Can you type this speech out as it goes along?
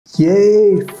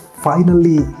Yay!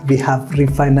 Finally, we have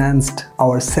refinanced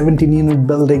our 17-unit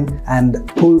building and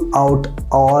pull out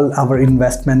all our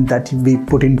investment that we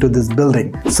put into this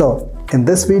building. So in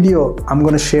this video, I'm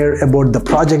going to share about the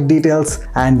project details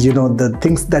and the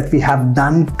things that we have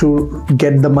done to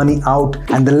get the money out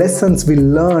and the lessons we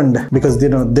learned, because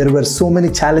there were so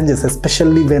many challenges,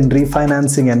 especially when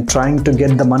refinancing and trying to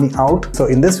get the money out. So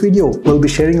in this video, we'll be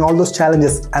sharing all those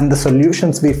challenges and the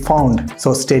solutions we found.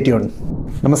 So stay tuned.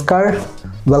 Namaskar.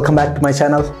 Welcome back to my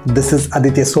channel. This is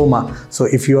Aditya Soma. So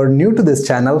if you are new to this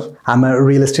channel, I'm a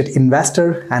real estate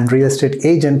investor and real estate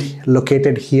agent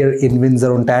located here in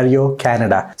Windsor, Ontario,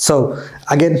 Canada. So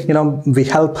again, we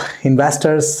help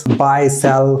investors buy,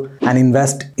 sell and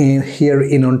invest here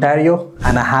in Ontario,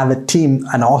 and I have a team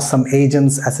and awesome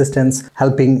agents, assistants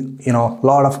helping a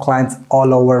lot of clients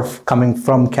all over coming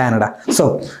from Canada.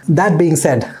 So that being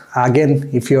said, again,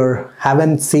 if you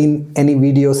haven't seen any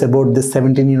videos about this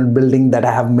 17-unit building that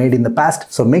I have made in the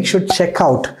past, so make sure to check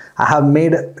out. I have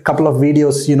made a couple of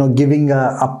videos, giving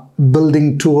a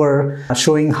building tour,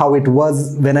 showing how it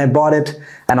was when I bought it,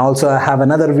 and also I have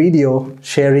another video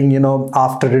sharing,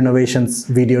 after renovations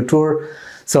video tour.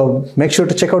 So make sure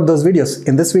to check out those videos.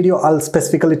 In this video, I'll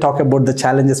specifically talk about the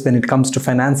challenges when it comes to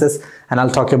finances, and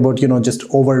I'll talk about, just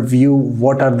overview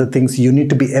what are the things you need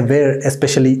to be aware,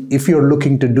 especially if you're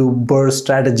looking to do BRRRR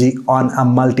strategy on a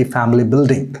multifamily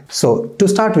building. So to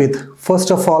start with,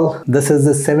 first of all, this is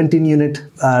a 17-unit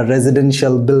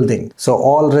residential building. So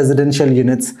all residential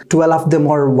units, 12 of them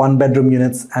are one-bedroom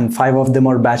units and 5 of them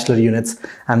are bachelor units.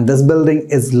 And this building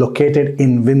is located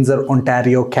in Windsor,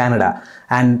 Ontario, Canada.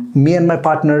 And me and my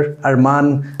partner,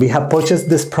 Arman, we have purchased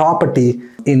this property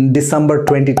in December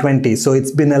 2020. So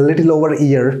it's been a little over a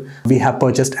year we have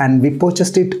purchased, and we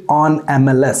purchased it on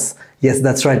MLS. Yes,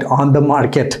 that's right, on the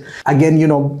market. Again,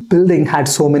 building had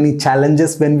so many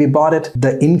challenges when we bought it.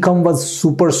 The income was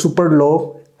super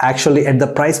low. Actually, at the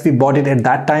price we bought it at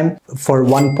that time for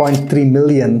 1.3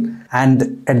 million.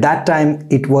 And at that time,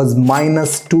 it was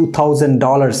minus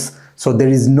 $2,000. So there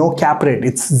is no cap rate.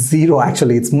 It's zero.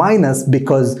 Actually, it's minus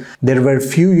because there were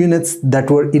few units that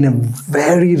were in a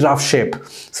very rough shape.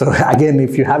 So again,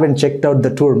 if you haven't checked out the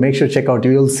tour, make sure to check out.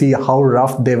 You will see how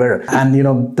rough they were. And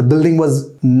the building was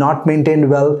not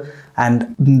maintained well.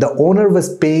 And the owner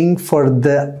was paying for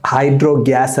the hydro,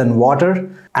 gas and water,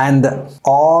 and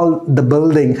all the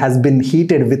building has been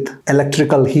heated with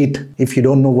electrical heat. If you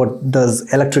don't know what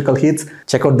does electrical heats,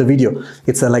 check out the video.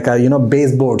 It's like a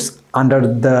baseboards under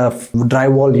the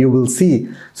drywall you will see.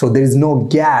 So there is no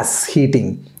gas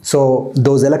heating. So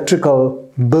those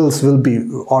electrical bills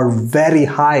are very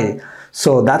high.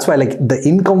 So that's why the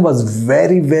income was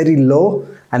very low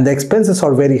and the expenses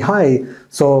are very high.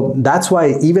 So that's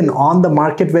why even on the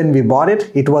market when we bought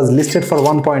it, it was listed for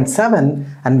 1.7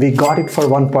 and we got it for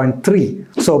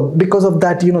 1.3. So because of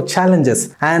that,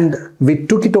 challenges, and we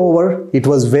took it over. It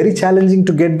was very challenging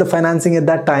to get the financing at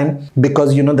that time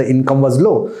because, the income was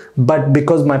low. But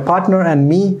because my partner and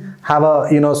me have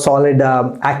a, solid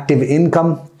active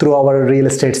income through our real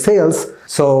estate sales.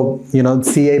 So,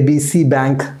 CIBC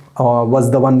Bank was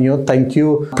the one, thank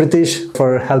you Pritish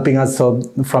for helping us. So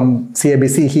from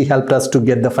CIBC, he helped us to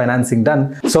get the financing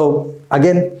done. So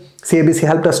again, CIBC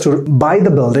helped us to buy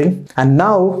the building, and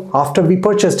now after we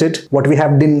purchased it, what we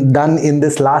have done in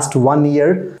this last 1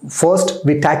 year, first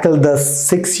we tackled the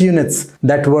 6 units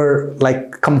that were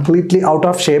completely out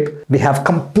of shape. We have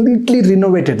completely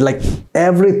renovated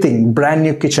everything, brand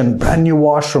new kitchen, brand new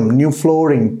washroom, new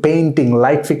flooring, painting,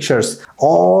 light fixtures,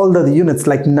 all the units,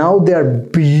 now they are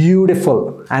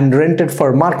beautiful and rented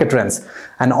for market rents.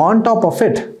 And on top of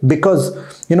it, because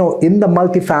in the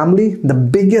multifamily, the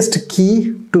biggest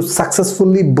key to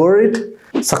successfully BRRRR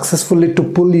it, successfully to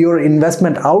pull your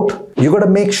investment out, you got to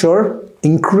make sure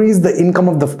increase the income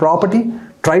of the property,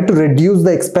 try to reduce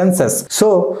the expenses.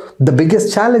 So the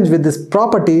biggest challenge with this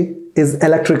property is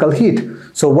electrical heat.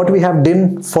 So what we have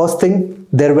done, first thing,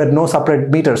 there were no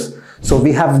separate meters. So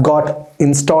we have got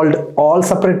installed all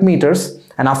separate meters.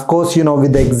 And of course,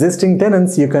 with the existing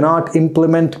tenants, you cannot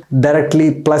implement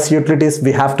directly plus utilities.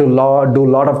 We have to do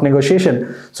a lot of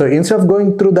negotiation. So instead of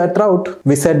going through that route,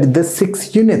 we said this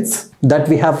 6 units that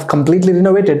we have completely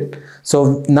renovated.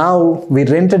 So now we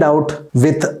rented out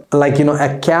with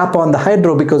a cap on the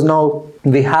hydro, because now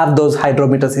we have those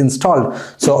hydrometers installed.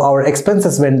 So our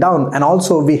expenses went down, and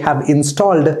also we have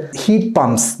installed heat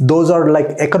pumps. Those are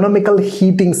economical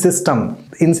heating system.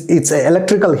 It's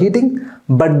electrical heating,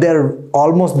 but they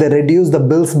reduce the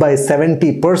bills by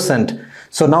 70%.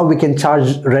 So now we can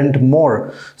charge rent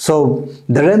more. So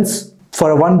the rents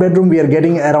for a 1 bedroom, we are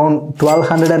getting around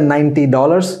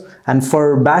 $1,290. and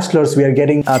for bachelors we are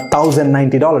getting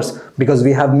 $1,090 because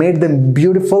we have made them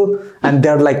beautiful and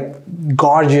they're like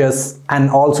gorgeous, and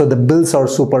also the bills are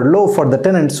super low for the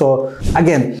tenant. So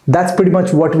again, that's pretty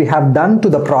much what we have done to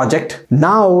the project.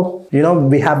 Now,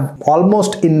 we have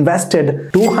almost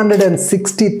invested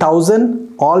 260,000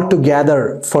 all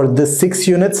together for this 6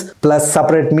 units plus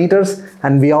separate meters,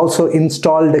 and we also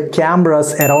installed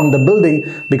cameras around the building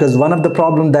because one of the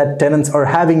problems that tenants are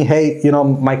having, hey,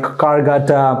 my car got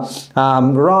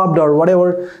robbed or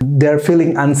whatever, they're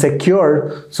feeling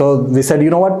insecure. So we said,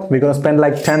 you know what, we're gonna spend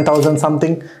like 10,000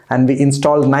 something, and we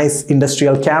installed nice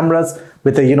industrial cameras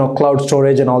with a cloud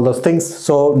storage and all those things.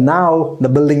 So now the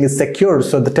building is secure.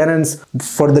 So the tenants,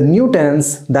 for the new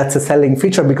tenants, that's a selling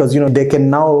feature because they can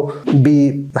now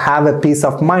have a peace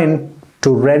of mind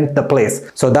to rent the place.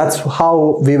 So that's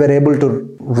how we were able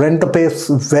to rent the place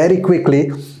very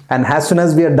quickly. And as soon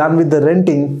as we are done with the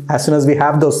renting, as soon as we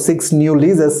have those 6 new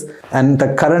leases and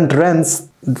the current rents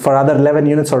for other 11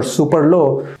 units are super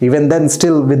low, even then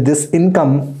still with this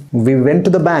income, we went to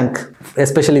the bank,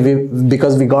 especially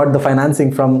because we got the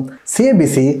financing from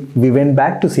CIBC. We went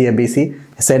back to CIBC,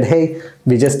 said, hey,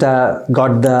 we just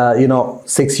got the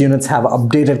 6 units have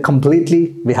updated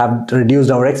completely, we have reduced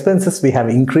our expenses, we have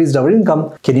increased our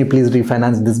income, can you please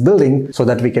refinance this building so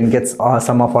that we can get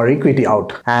some of our equity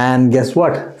out? And guess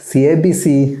what,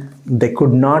 CIBC, they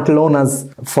could not loan us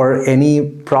for any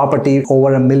property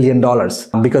over $1 million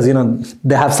because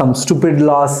they have some stupid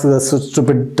laws,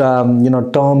 stupid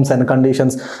terms and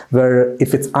conditions where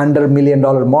if it's under $1 million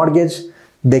mortgage,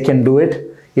 they can do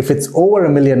it. If it's over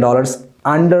 $1 million,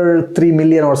 under 3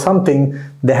 million or something,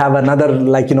 they have another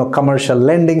commercial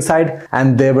lending side,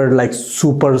 and they were like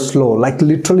super slow. Like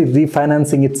literally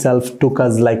refinancing itself took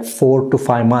us like 4 to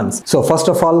 5 months. So first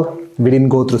of all, we didn't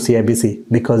go through CIBC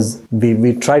because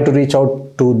we tried to reach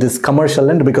out to this commercial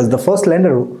lender, because the first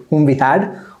lender whom we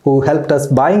had, who helped us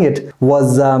buying it,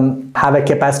 was have a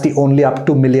capacity only up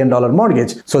to $1 million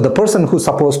mortgage. So the person who's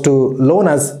supposed to loan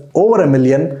us over $1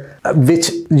 million, which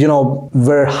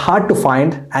were hard to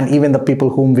find, and even the people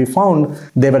whom we found,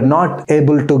 they were not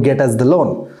able to get us the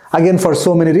loan. Again, for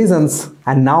so many reasons.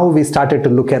 And now we started to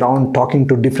look around, talking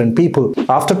to different people.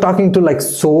 After talking to like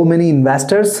so many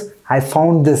investors, I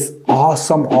found this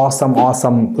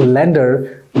awesome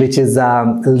lender, which is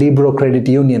Libro Credit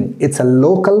Union. It's a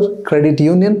local credit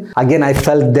union. Again, I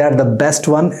felt they're the best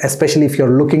one, especially if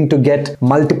you're looking to get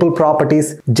multiple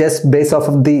properties just based off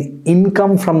of the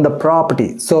income from the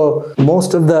property. So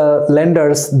most of the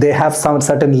lenders, they have some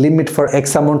certain limit for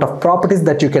X amount of properties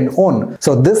that you can own.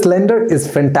 So this lender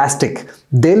is fantastic.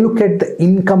 They look at the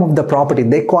income of the property.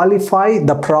 They qualify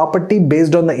the property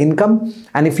based on the income.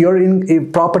 And if your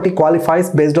property qualifies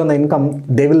based on the income,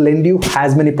 they will lend you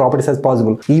as many properties as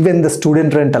possible. Even the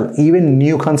student rental, even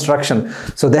new construction.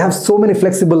 So they have so many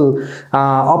flexible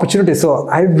opportunities. So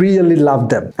I really love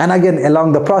them. And again,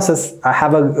 along the process, I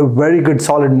have a very good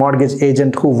solid mortgage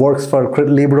agent who works for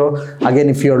Libro. Again,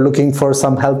 if you're looking for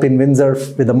some help in Windsor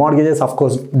with the mortgages, of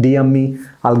course, DM me.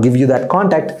 I'll give you that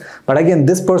contact. But again,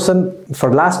 this person,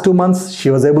 for last 2 months,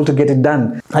 she was able to get it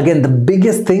done. Again, the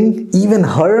biggest thing, even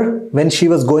her, when she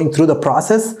was going through the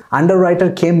process,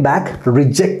 underwriter came back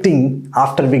rejecting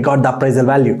after we got the appraisal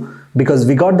value. Because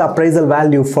we got the appraisal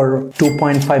value for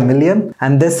 2.5 million,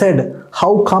 and they said,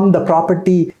 how come the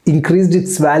property increased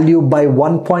its value by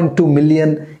 1.2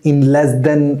 million in less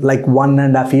than like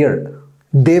 1.5 years?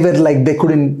 They were like, they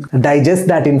couldn't digest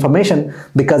that information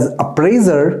because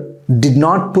appraiser did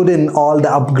not put in all the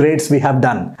upgrades we have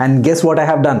done. And guess what I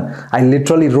have done? I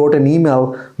literally wrote an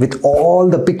email with all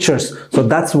the pictures. So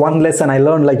that's one lesson I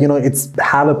learned, like, it's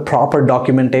have a proper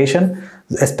documentation,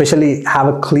 especially have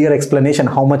a clear explanation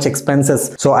how much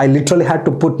expenses. So I literally had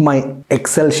to put my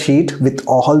Excel sheet with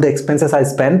all the expenses I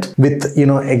spent with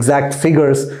exact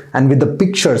figures, and with the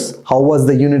pictures, how was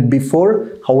the unit before,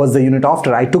 how was the unit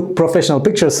after. I took professional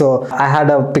pictures, so I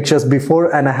had pictures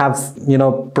before and I have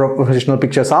professional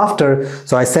pictures after.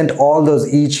 So I sent all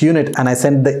those each unit, and I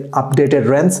sent the updated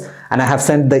rents, and I have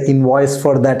sent the invoice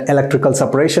for that electrical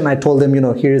separation. I told them,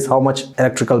 here is how much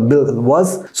electrical bill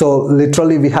was. So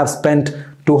literally we have spent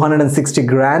 260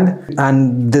 grand,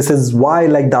 and this is why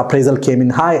like the appraisal came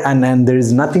in high, and there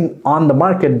is nothing on the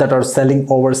market that are selling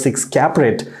over 6 cap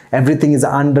rate. Everything is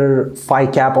under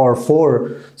 5 cap or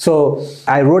 4. So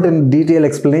I wrote a detailed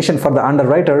explanation for the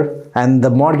underwriter, and the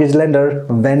mortgage lender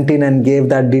went in and gave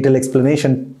that detailed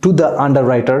explanation to the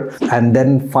underwriter, and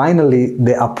then finally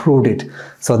they approved it.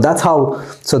 So that's how,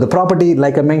 so the property,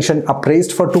 like I mentioned,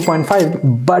 appraised for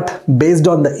 2.5, but based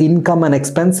on the income and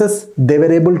expenses, they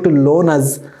were able to loan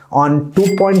us on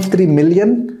 2.3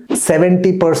 million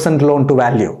 70% loan to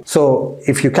value. So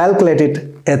if you calculate it,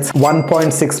 it's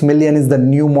 1.6 million is the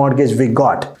new mortgage we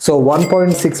got. So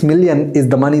 1.6 million is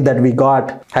the money that we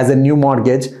got as a new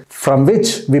mortgage, from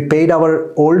which we paid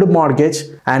our old mortgage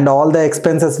and all the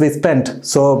expenses we spent.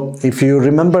 So if you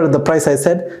remember the price I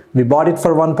said, we bought it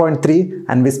for 1.3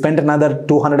 and we spent another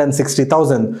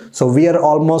 260,000. So we are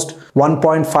almost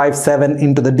 1.57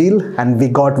 into the deal and we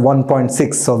got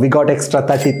 1.6. So we got extra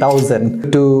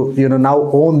 30,000 to,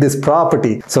 now own this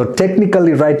property. So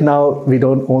technically right now we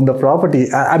don't own the property.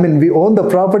 I mean, we own the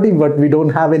property, but we don't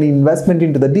have any investment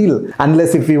into the deal,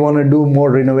 unless if we want to do more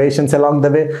renovations along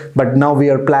the way. But now we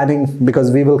are planning,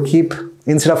 because we will keep,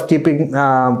 instead of keeping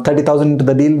 30,000 into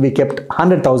the deal, we kept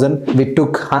 100,000. We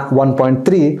took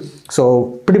 1.3.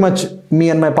 So pretty much me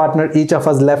and my partner, each of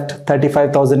us left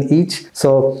 35,000 each.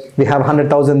 So we have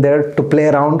 100,000 there to play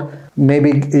around.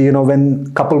 Maybe,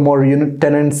 when couple more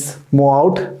tenants move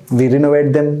out, we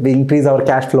renovate them, we increase our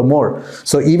cash flow more.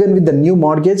 So even with the new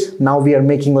mortgage, now we are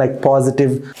making like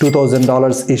positive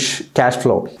 $2,000-ish cash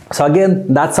flow. So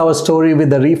again, that's our story with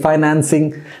the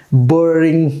refinancing,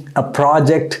 BRRRing a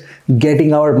project,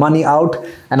 getting our money out.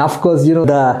 And of course,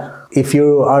 if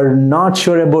you are not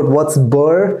sure about what's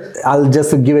BRRRR, I'll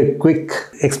just give a quick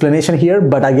explanation here.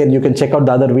 But again, you can check out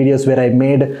the other videos where I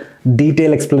made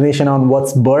detailed explanation on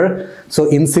what's BRRRR. So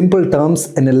in simple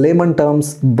terms, in a layman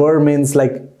terms, BRRRR means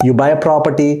like you buy a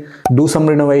property, do some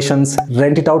renovations,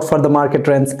 rent it out for the market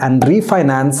rents, and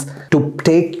refinance to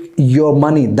take your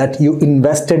money that you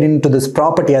invested into this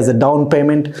property as a down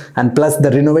payment, and plus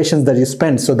the renovations that you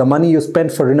spent. So the money you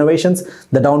spent for renovations,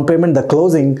 the down payment, the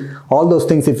closing, all those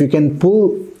things, if you can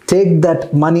take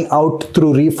that money out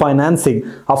through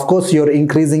refinancing, of course you're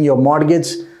increasing your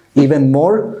mortgage even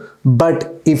more.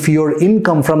 But if your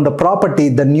income from the property,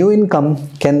 the new income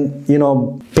can,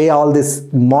 pay all this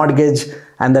mortgage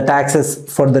and the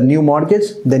taxes for the new mortgage,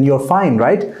 then you're fine,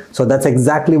 right? So that's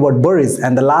exactly what BRRRR is.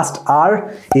 And the last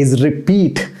R is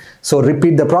repeat. So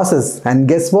repeat the process. And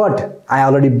guess what? I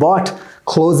already bought,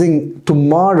 closing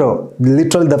tomorrow.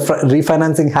 Literally the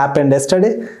refinancing happened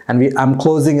yesterday, and I'm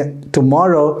closing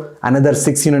tomorrow another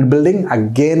 6-unit building,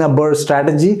 again a BRRRR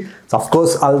strategy. So of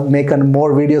course I'll make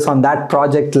more videos on that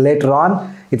project later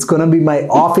on. It's gonna be my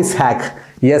office hack.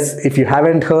 Yes, if you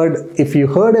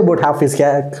heard about office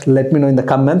hack, let me know in the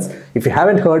comments. If you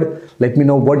haven't heard, let me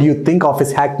know what do you think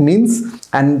office hack means,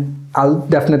 and I'll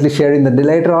definitely share in the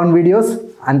later on videos.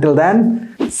 Until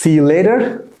then, see you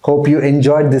later. Hope you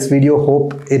enjoyed this video.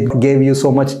 Hope it gave you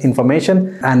so much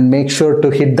information, and make sure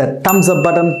to hit that thumbs up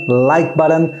button, like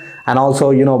button, and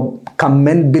also,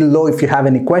 comment below if you have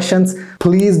any questions.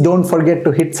 Please don't forget to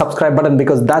hit subscribe button,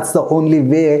 because that's the only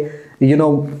way,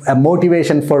 a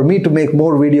motivation for me to make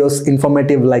more videos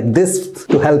informative like this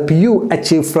to help you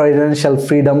achieve financial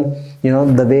freedom,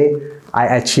 the way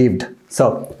I achieved.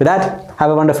 So with that,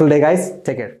 have a wonderful day, guys.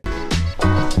 Take care.